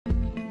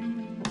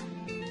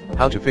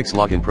How to fix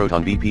login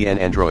ProtonVPN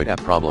Android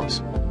app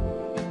problems.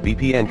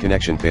 VPN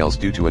connection fails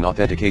due to an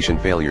authentication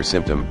failure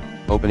symptom.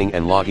 Opening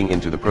and logging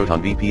into the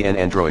ProtonVPN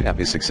Android app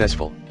is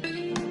successful.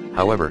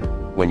 However,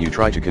 when you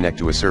try to connect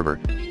to a server,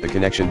 the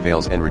connection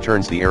fails and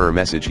returns the error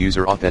message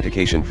user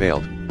authentication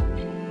failed.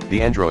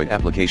 The Android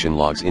application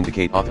logs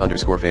indicate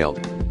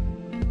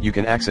auth_failed. You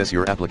can access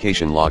your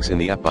application logs in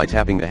the app by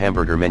tapping the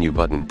hamburger menu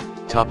button,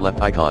 top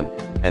left icon,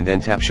 and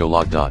then tap show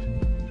log.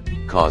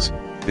 Cause,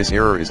 this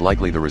error is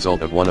likely the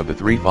result of one of the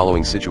three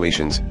following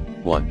situations.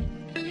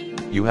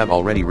 1. You have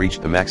already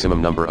reached the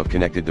maximum number of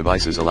connected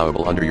devices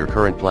allowable under your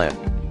current plan.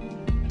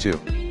 2.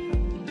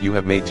 You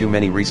have made too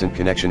many recent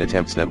connection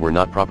attempts that were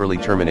not properly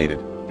terminated.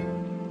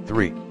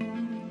 3.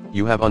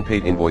 You have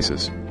unpaid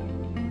invoices.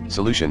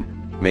 Solution: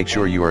 make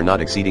sure you are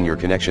not exceeding your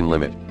connection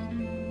limit.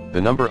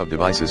 The number of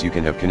devices you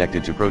can have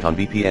connected to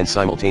ProtonVPN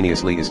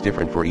simultaneously is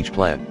different for each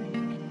plan.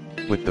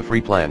 With the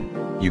free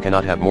plan, you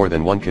cannot have more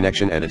than one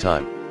connection at a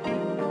time.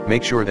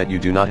 Make sure that you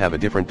do not have a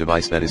different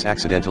device that is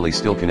accidentally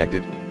still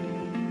connected.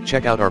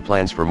 Check out our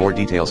plans for more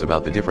details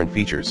about the different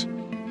features.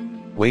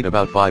 Wait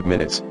about 5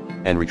 minutes,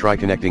 and retry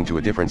connecting to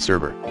a different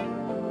server.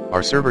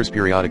 Our servers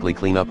periodically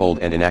clean up old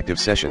and inactive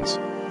sessions.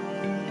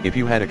 If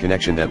you had a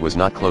connection that was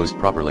not closed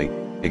properly,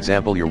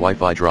 example your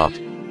Wi-Fi dropped,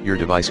 your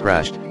device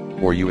crashed,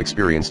 or you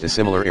experienced a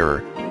similar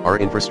error, our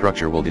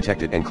infrastructure will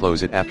detect it and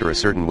close it after a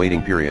certain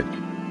waiting period.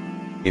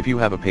 If you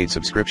have a paid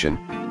subscription,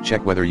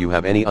 check whether you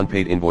have any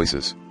unpaid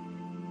invoices.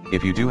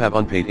 If you do have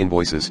unpaid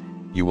invoices,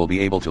 you will be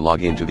able to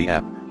log into the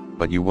app,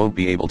 but you won't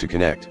be able to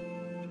connect.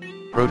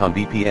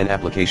 ProtonVPN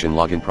application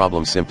login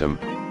problem symptom: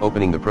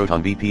 opening the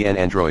ProtonVPN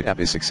Android app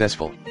is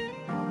successful.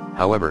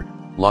 However,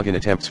 login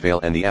attempts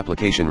fail and the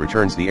application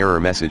returns the error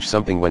message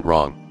something went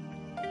wrong.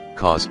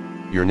 Cause: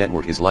 your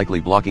network is likely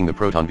blocking the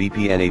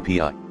ProtonVPN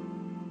API.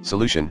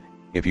 Solution: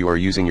 if you are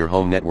using your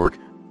home network,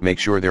 make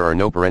sure there are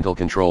no parental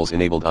controls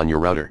enabled on your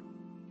router.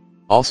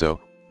 Also,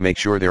 make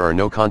sure there are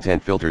no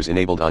content filters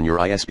enabled on your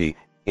ISP,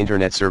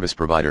 Internet Service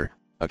Provider,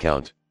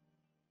 account.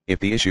 If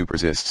the issue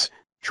persists,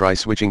 try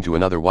switching to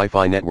another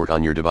Wi-Fi network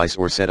on your device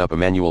or set up a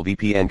manual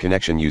VPN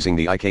connection using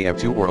the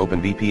IKF2 or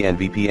OpenVPN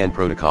VPN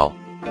protocol.